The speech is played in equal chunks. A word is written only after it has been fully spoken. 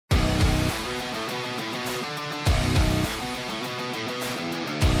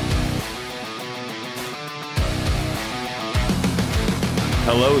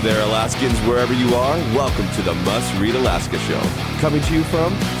Hello there, Alaskans, wherever you are. Welcome to the Must Read Alaska Show, coming to you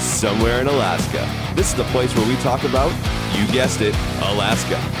from somewhere in Alaska. This is the place where we talk about, you guessed it,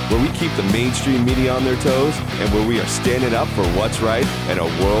 Alaska, where we keep the mainstream media on their toes and where we are standing up for what's right in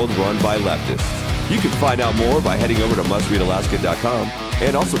a world run by leftists. You can find out more by heading over to mustreadalaska.com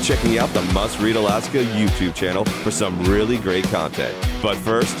and also checking out the Must Read Alaska YouTube channel for some really great content. But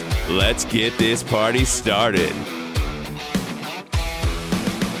first, let's get this party started.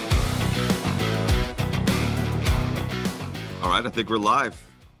 All right, I think we're live.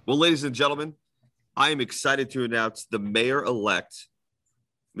 Well, ladies and gentlemen, I am excited to announce the mayor-elect,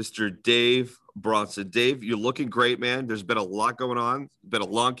 Mr. Dave Bronson. Dave, you're looking great, man. There's been a lot going on. It's been a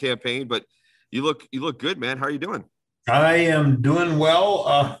long campaign, but you look good, man. How are you doing? I am doing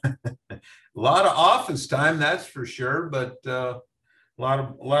well. A lot of office time, that's for sure. But a lot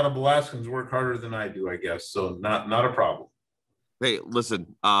of Alaskans work harder than I do, I guess. So not a problem. Hey,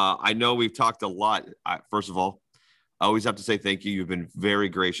 listen. I know we've talked a lot. First of all, I always have to say thank you. You've been very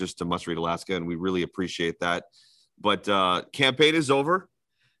gracious to Must Read Alaska, and we really appreciate that. But campaign is over.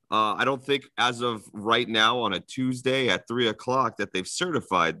 I don't think as of right now on a Tuesday at 3:00 that they've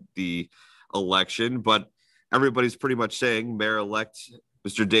certified the election, but everybody's pretty much saying Mayor-elect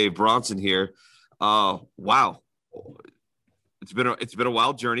Mr. Dave Bronson here. Wow, it's been a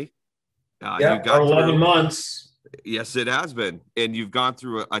wild journey. Yeah, 11 months. Yes, it has been, and you've gone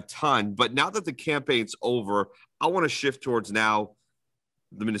through a ton. But now that the campaign's over, I want to shift towards now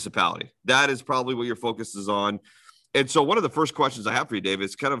the municipality. That is probably what your focus is on. And so, one of the first questions I have for you, Dave,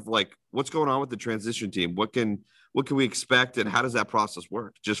 is kind of like, what's going on with the transition team? What can we expect, and how does that process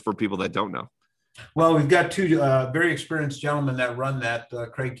work? Just for people that don't know. Well, we've got two very experienced gentlemen that run that.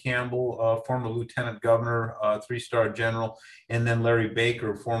 Craig Campbell, former lieutenant governor, 3-star general, and then Larry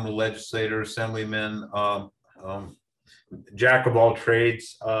Baker, former legislator, assemblyman, jack of all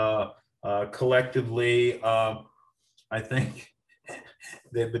trades. Collectively, I think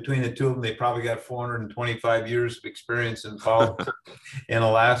between the two of them, they probably got 425 years of experience in politics in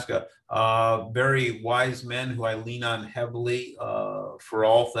Alaska. Very wise men who I lean on heavily for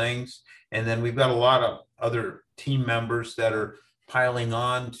all things. And then we've got a lot of other team members that are piling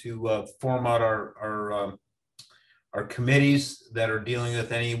on to form out our committees that are dealing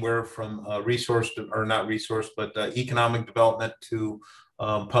with anywhere from economic development to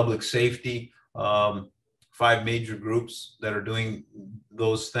public safety. 5 major groups that are doing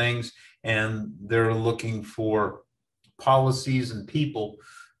those things, and they're looking for policies and people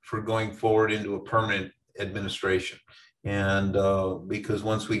for going forward into a permanent administration. And because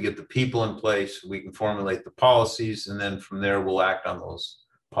once we get the people in place, we can formulate the policies, and then from there we'll act on those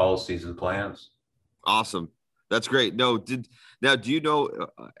policies and plans. Awesome. That's great. Do you know,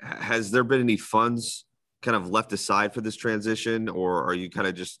 has there been any funds kind of left aside for this transition, or are you kind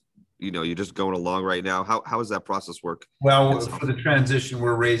of just, you're just going along right now? How does that process work? Well, for the transition,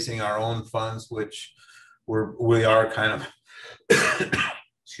 we're raising our own funds, which we are kind of,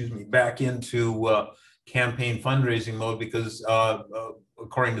 back into campaign fundraising mode because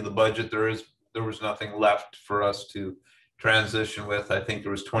according to the budget, there was nothing left for us to transition with. I think there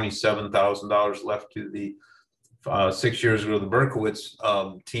was $27,000 left to the 6 years ago, the Berkowitz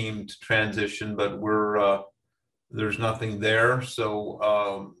team to transition, but there's nothing there.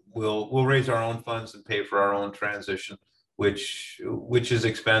 So we'll raise our own funds and pay for our own transition, which is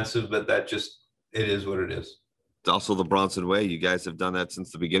expensive, but it is what it is. It's also the Bronson way. You guys have done that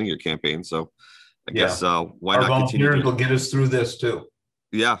since the beginning of your campaign. So I guess why our not continue? Volunteers will get us through this too.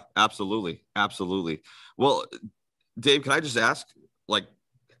 Yeah, absolutely. Absolutely. Well, Dave, can I just ask, like,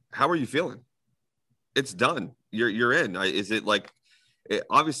 how are you feeling? It's done. You're in. Is it like,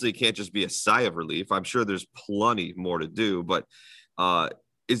 obviously it can't just be a sigh of relief. I'm sure there's plenty more to do, but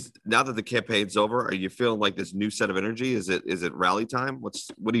is now that the campaign's over, are you feeling like this new set of energy? Is it rally time? What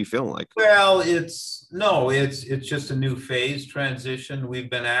are you feeling like? Well, it's just a new phase transition. We've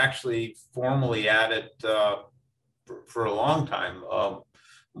been actually formally at it for a long time,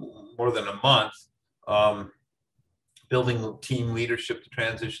 more than a month, building the team leadership, the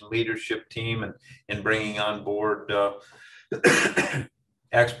transition leadership team, and bringing on board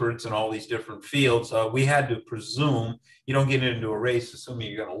experts in all these different fields. We had to presume you don't get into a race assuming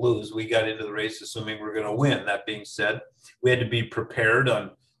you're going to lose. We got into the race assuming we're going to win. That being said, we had to be prepared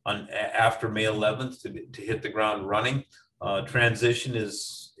on after May 11th to hit the ground running. Transition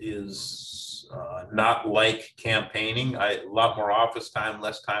is not like campaigning. A lot more office time,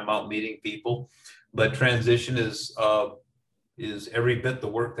 less time out meeting people, but transition is every bit the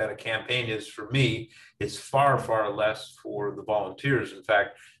work that a campaign is for me. It's far, far less for the volunteers. In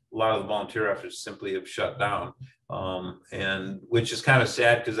fact, a lot of the volunteer efforts simply have shut down. and which is kind of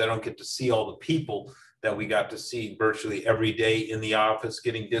sad because I don't get to see all the people that we got to see virtually every day in the office,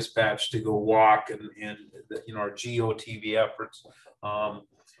 getting dispatched to go walk and our GOTV efforts.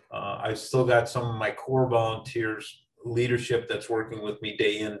 I've still got some of my core volunteers leadership that's working with me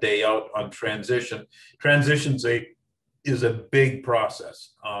day in, day out on transition. Transition's is a big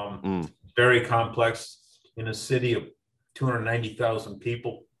process, very complex in a city of 290,000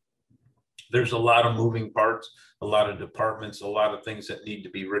 people. There's a lot of moving parts, a lot of departments, a lot of things that need to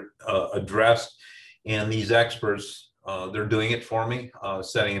be addressed. And these experts, they're doing it for me,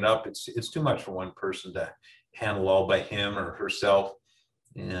 setting it up. It's too much for one person to handle all by him or herself.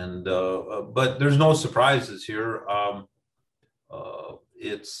 And but there's no surprises here.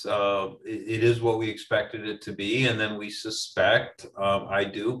 It is what we expected it to be, and then we suspect, I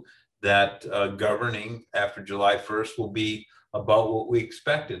do, that governing after July 1st will be about what we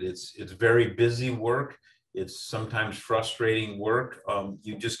expected. It's very busy work. It's sometimes frustrating work.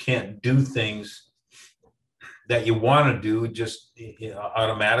 You just can't do things that you want to do just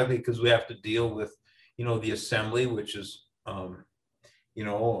automatically, because we have to deal with, the assembly, which is,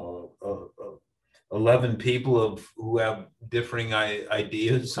 11 people who have differing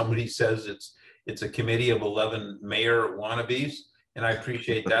ideas. Somebody says it's a committee of 11 mayor wannabes, and I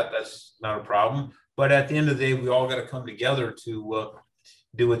appreciate that. That's not a problem. But at the end of the day, we all got to come together to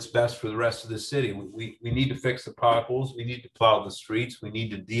do what's best for the rest of the city. We need to fix the potholes. We need to plow the streets. We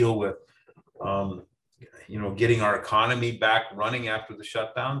need to deal with, getting our economy back running after the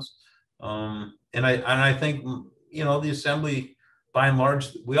shutdowns. And I think, the assembly, by and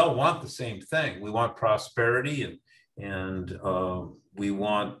large, we all want the same thing. We want prosperity and we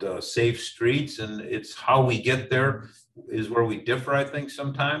want safe streets, and it's how we get there is where we differ, I think,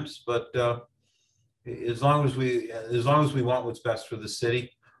 sometimes. But as long as we want what's best for the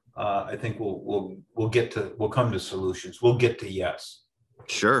city, I think we'll come to solutions. We'll get to yes.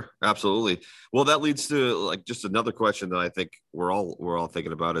 Sure, absolutely. Well, that leads to just another question that I think we're all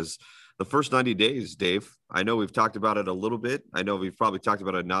thinking about is the first 90 days, Dave. I know we've talked about it a little bit. I know we've probably talked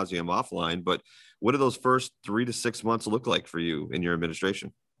about it ad nauseum offline, but what do those first 3 to 6 months look like for you in your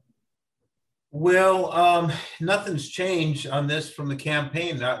administration? Well, nothing's changed on this from the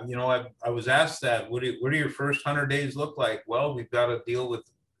campaign. I was asked that, what do your first 100 days look like? Well, we've got to deal with,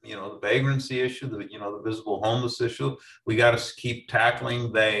 the vagrancy issue, the visible homeless issue. We got to keep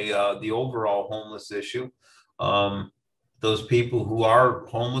tackling the overall homeless issue. Those people who are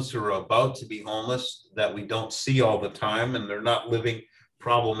homeless or are about to be homeless that we don't see all the time, and they're not living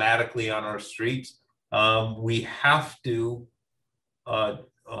problematically on our streets. We have to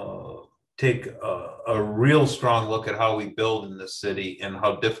take a real strong look at how we build in this city and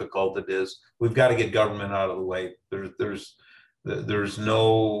how difficult it is. We've got to get government out of the way. There's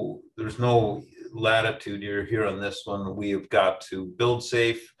no latitude here on this one. We have got to build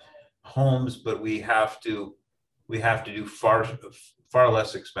safe homes, but we have to do far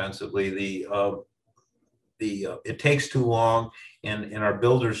less expensively. It takes too long, and our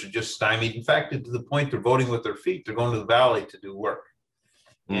builders are just stymied. In fact, to the point they're voting with their feet. They're going to the valley to do work.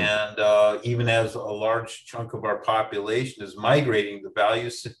 And even as a large chunk of our population is migrating to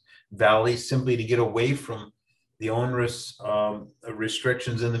the valley simply to get away from the onerous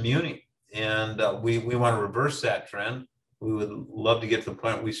restrictions in the muni. And we want to reverse that trend. We would love to get to the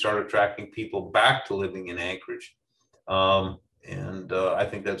point we start attracting people back to living in Anchorage. And I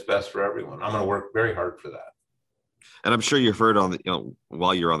think that's best for everyone. I'm going to work very hard for that. And I'm sure you've heard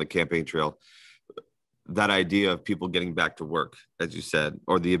while you're on the campaign trail, that idea of people getting back to work, as you said,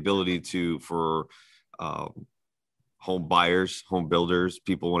 or the ability for home buyers, home builders,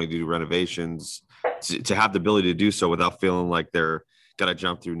 people wanting to do renovations, to have the ability to do so without feeling like they're got to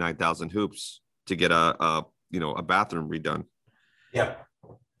jump through 9,000 hoops to get a bathroom redone. Yeah.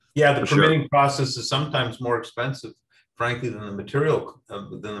 The permitting process is sometimes more expensive, frankly, than the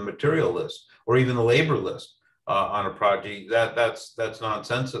material list or even the labor list on a project. That's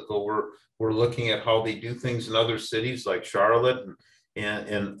nonsensical. We're looking at how they do things in other cities like Charlotte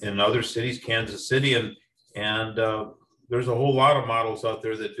and in other cities, Kansas City, and there's a whole lot of models out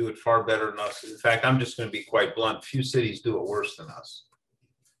there that do it far better than us. In fact, I'm just going to be quite blunt. Few cities do it worse than us,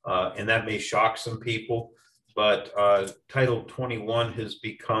 and that may shock some people. But Title 21 has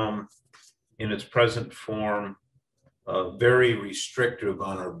become, in its present form, very restrictive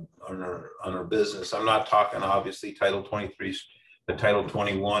on our business. I'm not talking obviously Title 23, but Title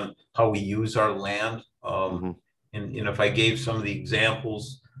 21, how we use our land. And if I gave some of the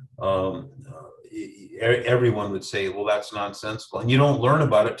examples, everyone would say, well, that's nonsensical. And you don't learn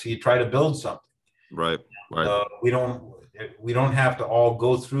about it till you try to build something. Right. We don't have to all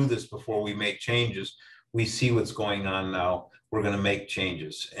go through this before we make changes. we see what's going on now. We're going to make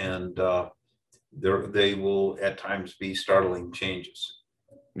changes, and they will at times be startling changes.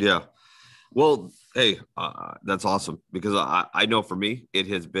 Yeah. Well, hey, that's awesome, because I know for me, it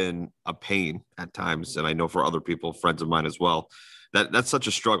has been a pain at times. And I know for other people, friends of mine as well, that's such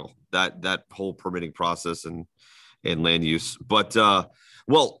a struggle, that whole permitting process and land use. But,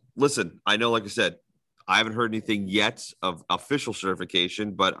 well, listen, I know, like I said, I haven't heard anything yet of official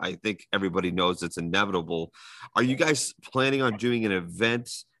certification, but I think everybody knows it's inevitable. Are you guys planning on doing an event,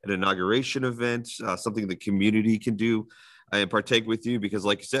 an inauguration event, something the community can do and partake with you? Because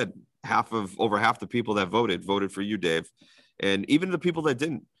like you said, over half the people that voted for you, Dave. And even the people that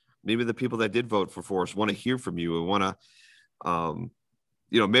didn't, maybe the people that did vote for Forrest want to hear from you and want to,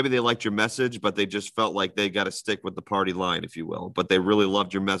 maybe they liked your message, but they just felt like they got to stick with the party line, if you will. But they really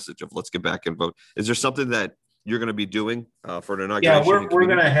loved your message of let's get back and vote. Is there something that you're going to be doing for an inauguration? Yeah, we're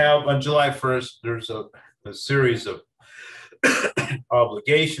going to have on July 1st, there's a series of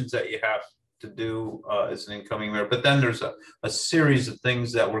obligations that you have to do as an incoming mayor. But then there's a series of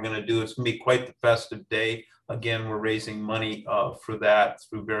things that we're going to do. It's going to be quite the festive day. Again, we're raising money for that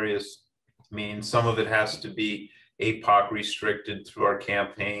through various means. Some of it has to be APOC restricted through our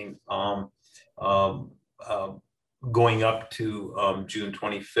campaign going up to June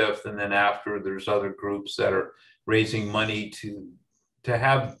 25th. And then after, there's other groups that are raising money to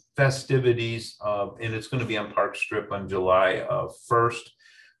have festivities. And it's going to be on Park Strip on July 1st,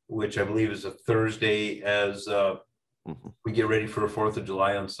 which I believe is a Thursday, as we get ready for the 4th of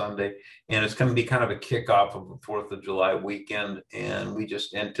July on Sunday. And it's going to be kind of a kickoff of the 4th of July weekend. And we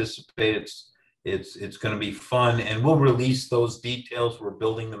just anticipate it's going to be fun, and we'll release those details. We're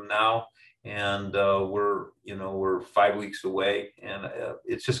building them now, and we're 5 weeks away, and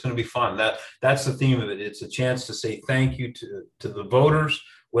it's just going to be fun. That's the theme of it. It's a chance to say thank you to the voters,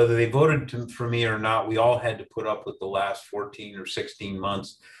 whether they voted for me or not. We all had to put up with the last 14 or 16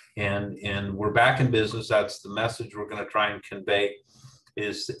 months, and we're back in business. That's the message we're going to try and convey,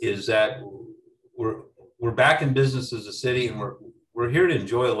 is that we're back in business as a city, and we're here to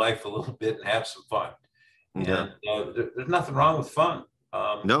enjoy life a little bit and have some fun. Yeah. And there's nothing wrong with fun.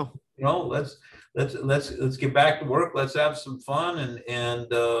 No. Let's get back to work. Let's have some fun and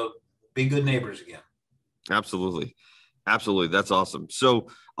be good neighbors again. Absolutely. That's awesome. So,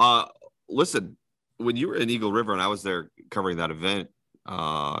 listen, when you were in Eagle River and I was there covering that event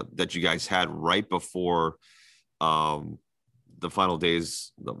that you guys had right before the final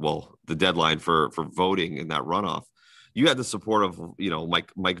days, the deadline for voting in that runoff, you had the support of,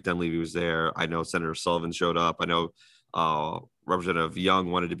 Mike Dunleavy was there. I know Senator Sullivan showed up. I know Representative Young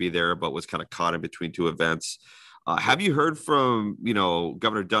wanted to be there, but was kind of caught in between two events. Have you heard from,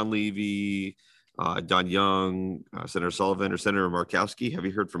 Governor Dunleavy, Don Young, Senator Sullivan, or Senator Markowski? Have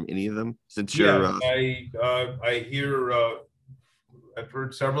you heard from any of them since you're? I hear. I've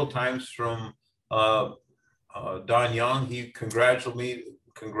heard several times from Don Young. He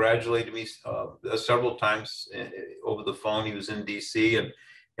congratulated me several times over the phone. He was in DC,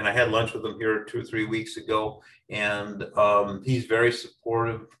 and I had lunch with him here 2 or 3 weeks ago, and he's very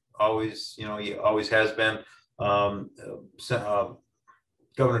supportive. Always, he always has been.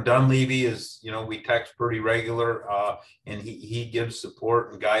 Governor Dunleavy is, we text pretty regular, and he gives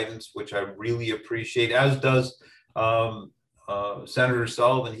support and guidance, which I really appreciate, as does Senator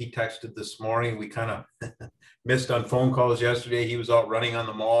Sullivan. He texted this morning. We kind of missed on phone calls yesterday. He was out running on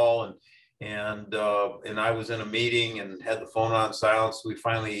the mall, and I was in a meeting and had the phone on silent. So we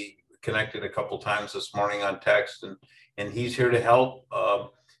finally connected a couple times this morning on text, and he's here to help.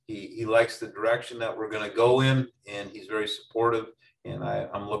 He likes the direction that we're going to go in, and he's very supportive. And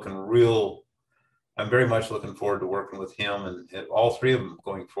I'm very much looking forward to working with him and all three of them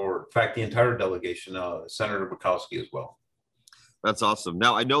going forward. In fact, the entire delegation, Senator Bukowski as well. That's awesome.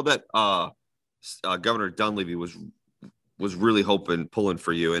 Now, I know that Governor Dunleavy was really pulling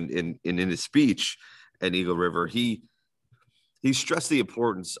for you, and in his speech at Eagle River, he stressed the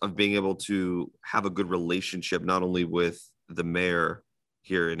importance of being able to have a good relationship, not only with the mayor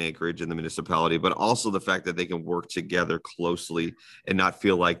here in Anchorage and the municipality, but also the fact that they can work together closely and not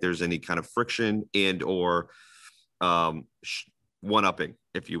feel like there's any kind of friction and or one-upping,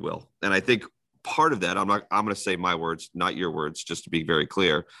 if you will. And I think part of that, I'm going to say my words, not your words, just to be very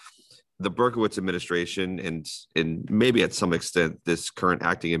clear. The Berkowitz administration and maybe at some extent this current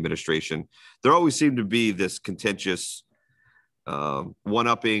acting administration, there always seemed to be this contentious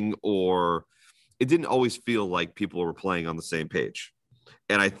one-upping, or it didn't always feel like people were playing on the same page.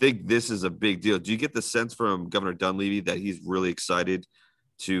 And I think this is a big deal. Do you get the sense from Governor Dunleavy that he's really excited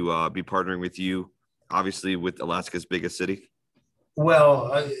to be partnering with you, obviously with Alaska's biggest city?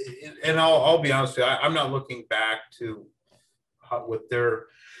 Well, and I'll be honest with you, I'm not looking back to what their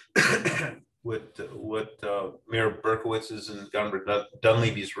what Mayor Berkowitz's and Governor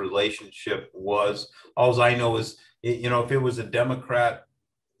Dunleavy's relationship was. All I know is, if it was a Democrat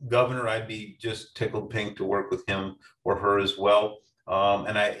governor, I'd be just tickled pink to work with him or her as well.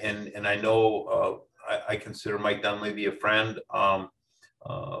 And I know I consider Mike Dunleavy a friend.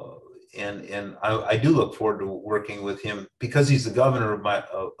 And I do look forward to working with him because he's the governor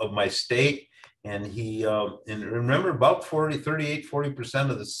of my state. And and remember, about 40%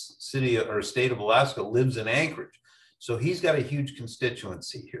 of the city or state of Alaska lives in Anchorage. So he's got a huge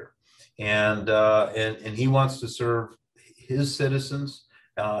constituency here. And he wants to serve his citizens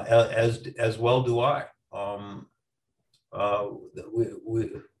as well do I.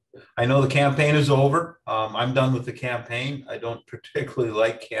 I know the campaign is over. I'm done with the campaign. I don't particularly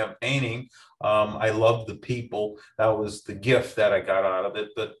like campaigning. I love the people. That was the gift that I got out of it.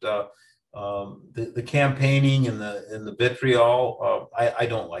 But the campaigning and the vitriol, I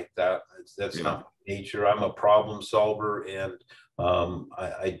don't like that. That's not my nature. I'm a problem solver, and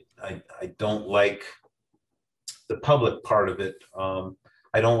I don't like the public part of it.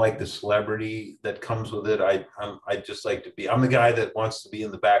 I don't like the celebrity that comes with it. I just like to be, I'm the guy that wants to be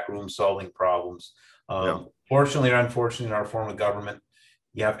in the back room solving problems. Fortunately or unfortunately, in our form of government,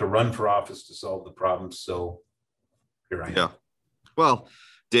 you have to run for office to solve the problems. So here I am. Yeah. Well,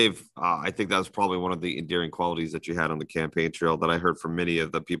 Dave, I think that was probably one of the endearing qualities that you had on the campaign trail that I heard from many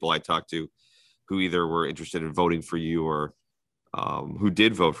of the people I talked to who either were interested in voting for you or who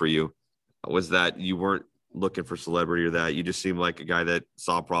did vote for you, was that you weren't looking for celebrity or that. You just seemed like a guy that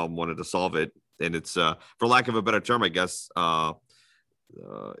saw a problem, wanted to solve it. And it's, for lack of a better term, I guess, for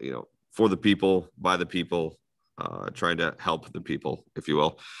the people, by the people, trying to help the people, if you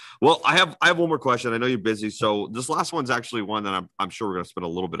will. Well, I have one more question. I know you're busy. So this last one's actually one that I'm sure we're going to spend a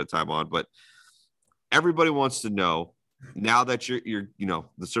little bit of time on, but everybody wants to know, now that you're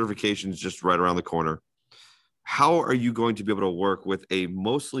the certification is just right around the corner, how are you going to be able to work with a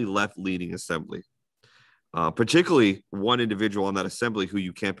mostly left-leaning assembly? Particularly one individual on that assembly who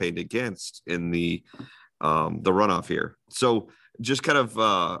you campaigned against in the runoff here. So just kind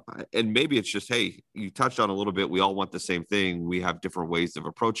of, and maybe it's just, hey, you touched on a little bit. We all want the same thing. We have different ways of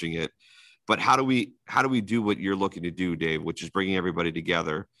approaching it. But how do we do what you're looking to do, Dave, which is bringing everybody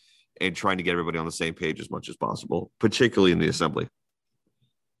together and trying to get everybody on the same page as much as possible, particularly in the assembly?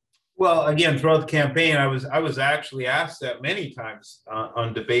 Well, again, throughout the campaign, I was actually asked that many times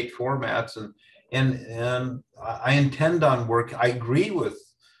on debate formats, and I intend on work. I'm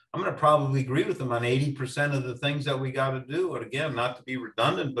going to probably agree with them on 80% of the things that we got to do. And again, not to be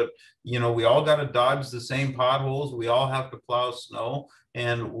redundant, but we all got to dodge the same potholes. We all have to plow snow,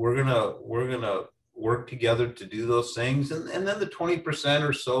 and we're gonna work together to do those things. And then the 20%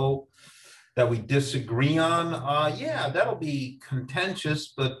 or so that we disagree on, that'll be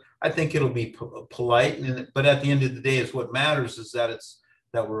contentious, but I think it'll be polite. But at the end of the day, it's what matters is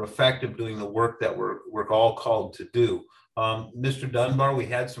that we're effective doing the work that we're all called to do. Mr. Dunbar, we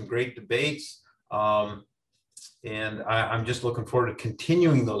had some great debates, and I'm just looking forward to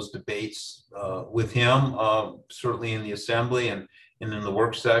continuing those debates with him, certainly in the assembly and in the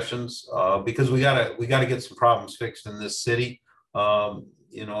work sessions, because we gotta get some problems fixed in this city.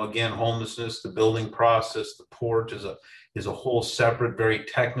 Again, homelessness, the building process, the port is a whole separate, very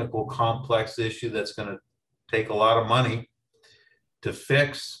technical, complex issue that's going to take a lot of money to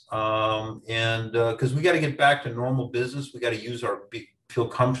fix. And because we got to get back to normal business, we got to feel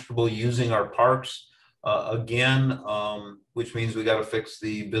comfortable using our parks again, which means we got to fix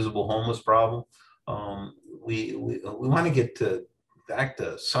the visible homeless problem. We want to get back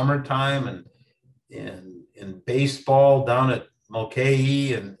to summertime and baseball down at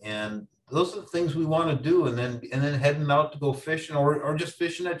Mulcahy, and those are the things we want to do, and then heading out to go fishing or just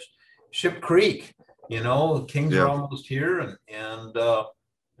fishing at Ship Creek. Kings are almost here, and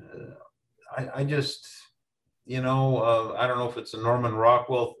I just I don't know if it's a Norman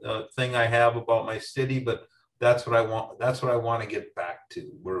Rockwell thing I have about my city, but that's what I want. That's what I want to get back to.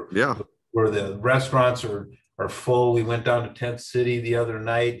 Where the restaurants are full. We went down to Tent City the other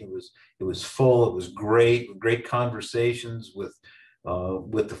night. It was full. It was great conversations with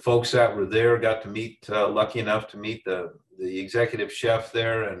the folks that were there. Got to meet, lucky enough to meet the executive chef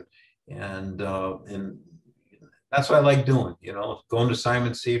there, and that's what I like doing. Going to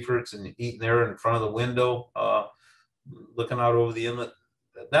Simon Seifert's and eating there in front of the window, looking out over the inlet.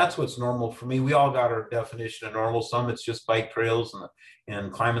 That's what's normal for me. We all got our definition of normal. Some it's just bike trails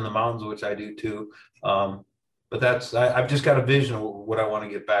and climbing the mountains, which I do too. But I've just got a vision of what I want to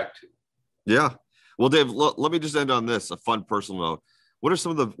get back to. Yeah. Well, Dave, let me just end on this, a fun personal note. What are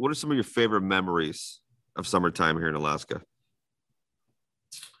some of your favorite memories of summertime here in Alaska?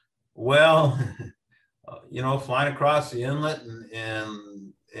 Well, flying across the inlet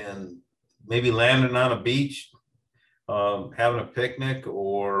and maybe landing on a beach, having a picnic,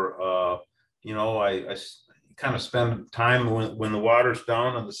 or I kind of spend time when the water's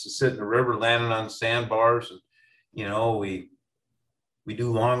down and sit in the river, landing on sandbars, and we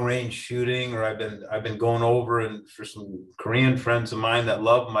do long range shooting, or I've been going over, and for some Korean friends of mine that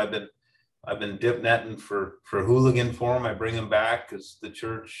love them, I've been dip netting for hooligan for them. I bring them back because the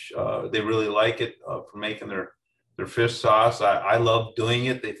church, they really like it, for making their fish sauce. I love doing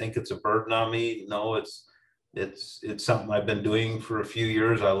it. They think it's a burden on me. No, it's something I've been doing for a few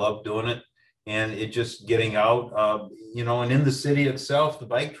years. I love doing it, and it just getting out, and in the city itself, the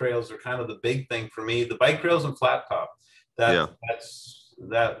bike trails are kind of the big thing for me. The bike trails and flat top, that's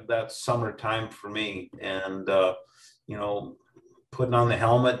summertime for me. And putting on the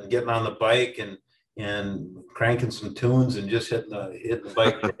helmet and getting on the bike and cranking some tunes and just hitting the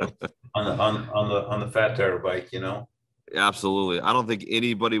bike on the fat tire bike. Absolutely. I don't think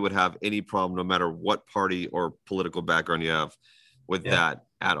anybody would have any problem, no matter what party or political background you have, with that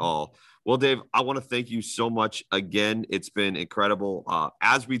at all. Well, Dave, I want to thank you so much again. It's been incredible.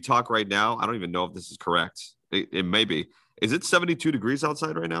 As we talk right now, I don't even know if this is correct. It may be. Is it 72 degrees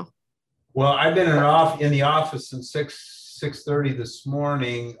outside right now? Well, I've been in the office since 6:30 this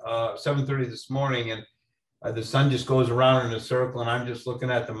morning, 7:30 this morning, and the sun just goes around in a circle, and I'm just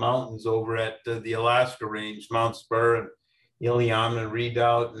looking at the mountains over at the Alaska range, Mount Spur and Iliamna and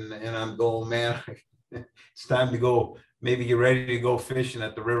Redoubt, and I'm going, man, it's time to go. Maybe get ready to go fishing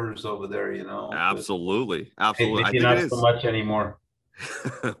at the rivers over there. Absolutely. Maybe not so much anymore.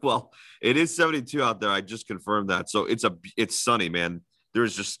 Well, it is 72 out there. I just confirmed that. So it's sunny, man.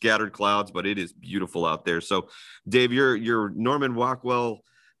 There's just scattered clouds, but it is beautiful out there. So, Dave, your Norman Rockwell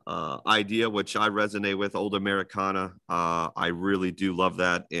idea, which I resonate with, Old Americana, I really do love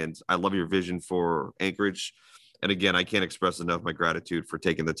that, and I love your vision for Anchorage. And again, I can't express enough my gratitude for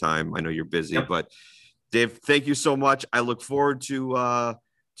taking the time. I know you're busy, but Dave, thank you so much. I look forward to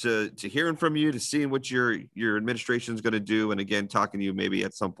hearing from you, to seeing what your administration is going to do, and again, talking to you maybe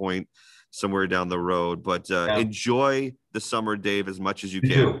at some point somewhere down the road. But enjoy the summer, Dave, as much as you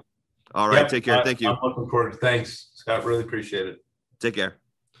can. Too. All right, take care. Thank you. I'm looking forward. Thanks, Scott. Really appreciate it. Take care.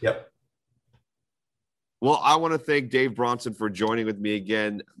 Yep. Well, I want to thank Dave Bronson for joining with me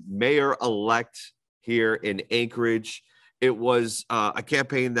again, mayor-elect here in Anchorage. It was a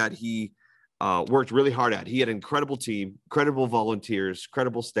campaign that he worked really hard at. He had an incredible team, incredible volunteers,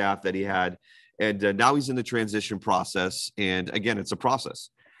 incredible staff that he had. And now he's in the transition process. And again, it's a process.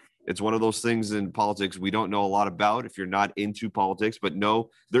 It's one of those things in politics we don't know a lot about if you're not into politics, but no,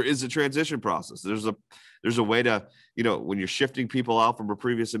 there is a transition process. There's a way to, when you're shifting people out from a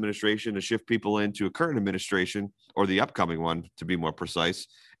previous administration to shift people into a current administration, or the upcoming one, to be more precise.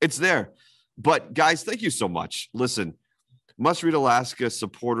 It's there. But guys, thank you so much. Listen, Must Read Alaska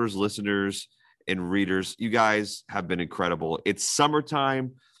supporters, listeners, and readers, you guys have been incredible. It's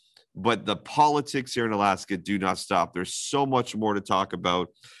summertime, but the politics here in Alaska do not stop. There's so much more to talk about.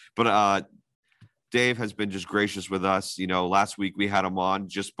 But Dave has been just gracious with us. Last week we had him on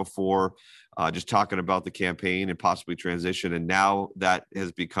just before, just talking about the campaign and possibly transition. And now that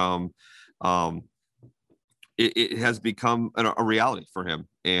has become, it has become a reality for him.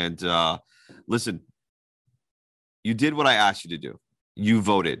 And listen, you did what I asked you to do. You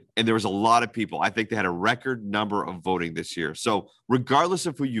voted, and there was a lot of people. I think they had a record number of voting this year. So regardless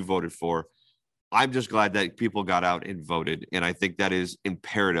of who you voted for, I'm just glad that people got out and voted. And I think that is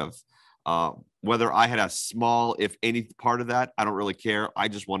imperative. Whether I had a small, if any part of that, I don't really care. I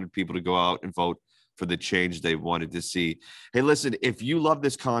just wanted people to go out and vote for the change they wanted to see. Hey, listen, if you love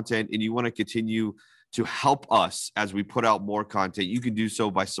this content and you want to continue to help us as we put out more content, you can do so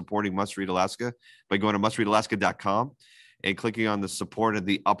by supporting Must Read Alaska by going to mustreadalaska.com and clicking on the support at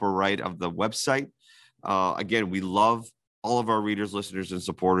the upper right of the website. Again, we love all of our readers, listeners, and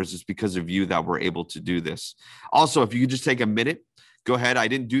supporters. It's because of you that we're able to do this. Also, if you could just take a minute, go ahead. I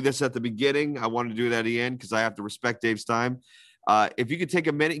didn't do this at the beginning. I wanted to do it at the end because I have to respect Dave's time. If you could take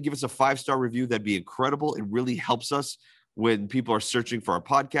a minute and give us a 5-star review, that'd be incredible. It really helps us when people are searching for our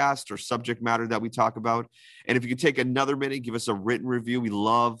podcast or subject matter that we talk about. And if you could take another minute, give us a written review. We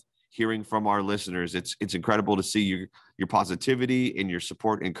love hearing from our listeners. It's incredible to see your positivity and your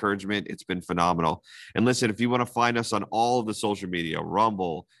support, encouragement. It's been phenomenal. And listen, if you want to find us on all of the social media,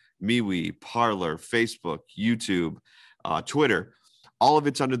 Rumble, MeWe, Parler, Facebook, YouTube, Twitter, all of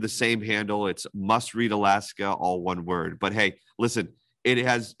it's under the same handle. It's Must Read Alaska, all one word. But hey, listen, It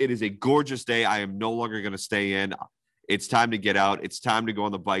is a gorgeous day. I am no longer going to stay in. It's time to get out. It's time to go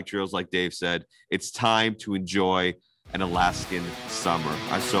on the bike trails, like Dave said. It's time to enjoy an Alaskan summer.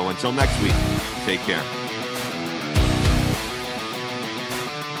 So until next week, take care.